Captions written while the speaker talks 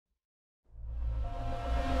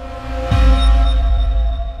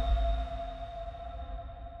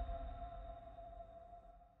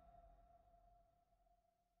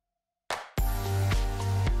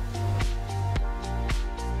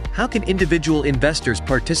How can individual investors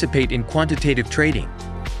participate in quantitative trading?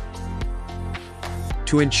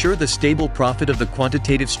 To ensure the stable profit of the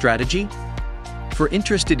quantitative strategy? For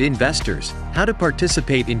interested investors, how to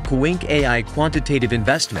participate in coinqe AI quantitative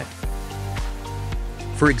investment?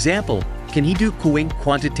 For example, can he do coinqe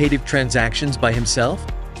quantitative transactions by himself?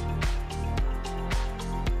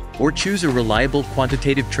 Or choose a reliable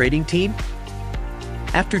quantitative trading team?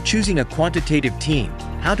 After choosing a quantitative team,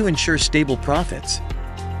 how to ensure stable profits?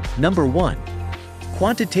 Number 1.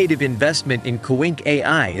 Quantitative investment in coinqe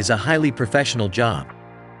AI is a highly professional job.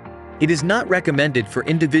 It is not recommended for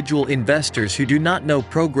individual investors who do not know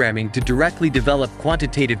programming to directly develop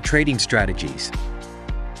quantitative trading strategies.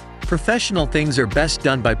 Professional things are best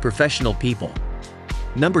done by professional people.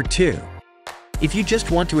 Number 2. If you just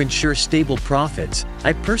want to ensure stable profits,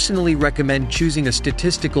 I personally recommend choosing a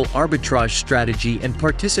statistical arbitrage strategy and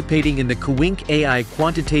participating in the coinqe AI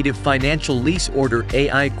Quantitative Financial Lease Order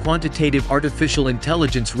AI Quantitative Artificial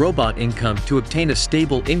Intelligence Robot Income to obtain a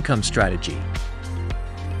stable income strategy.